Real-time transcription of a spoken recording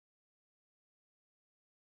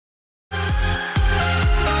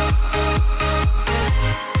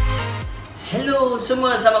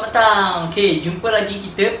semua, selamat petang. Okay, jumpa lagi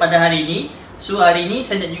kita pada hari ini. So hari ini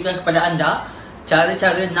saya nak tunjukkan kepada anda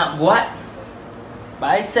cara-cara nak buat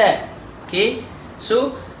bicep. Okay,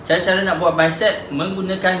 so cara-cara nak buat bicep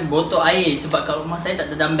menggunakan botol air. Sebab kat rumah saya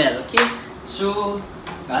tak ada dumbbell. Okay, so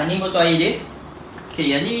ni botol air dia.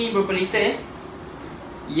 Okay, yang ni berapa liter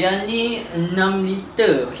Yang ni 6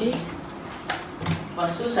 liter. Okay,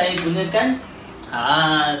 lepas tu saya gunakan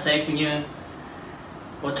saya punya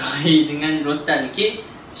botol air dengan rotan. Okay,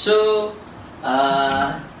 so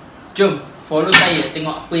jom follow saya,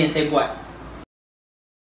 tengok apa yang saya buat.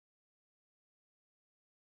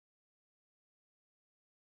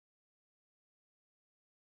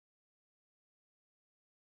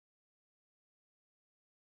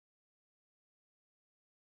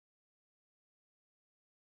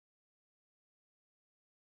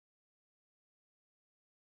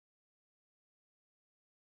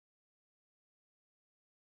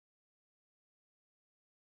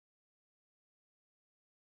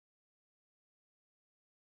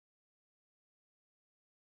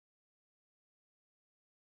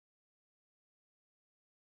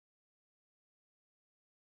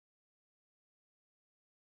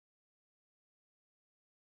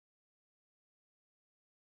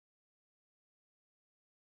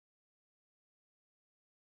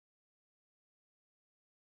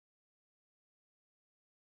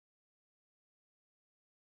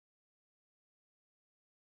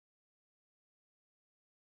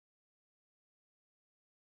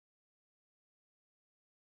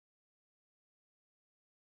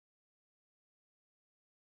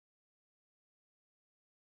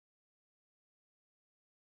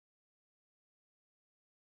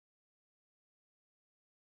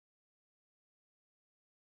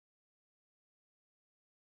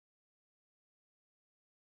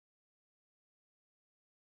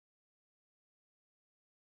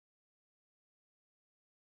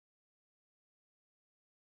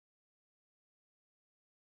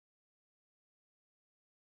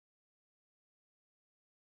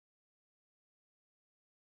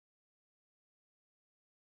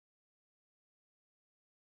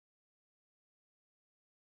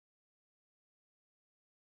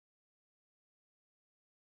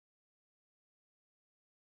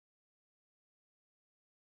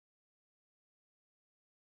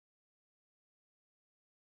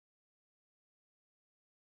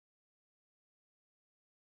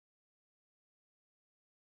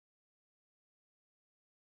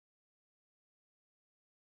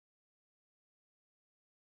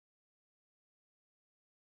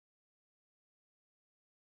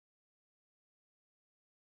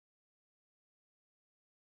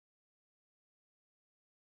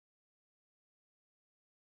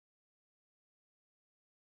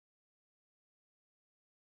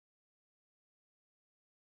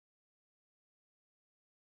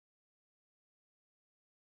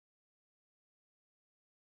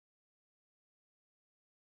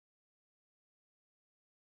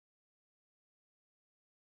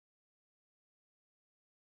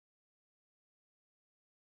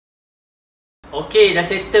 Okay, dah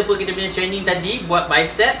settle pun kita punya training tadi buat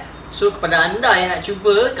bicep. So kepada anda yang nak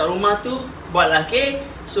cuba kat rumah tu, buatlah. Okay,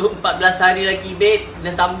 so 14 hari lagi babe,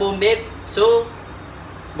 dah sambung babe. So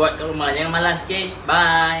buat kat rumah, jangan malas. Okay,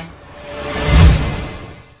 bye.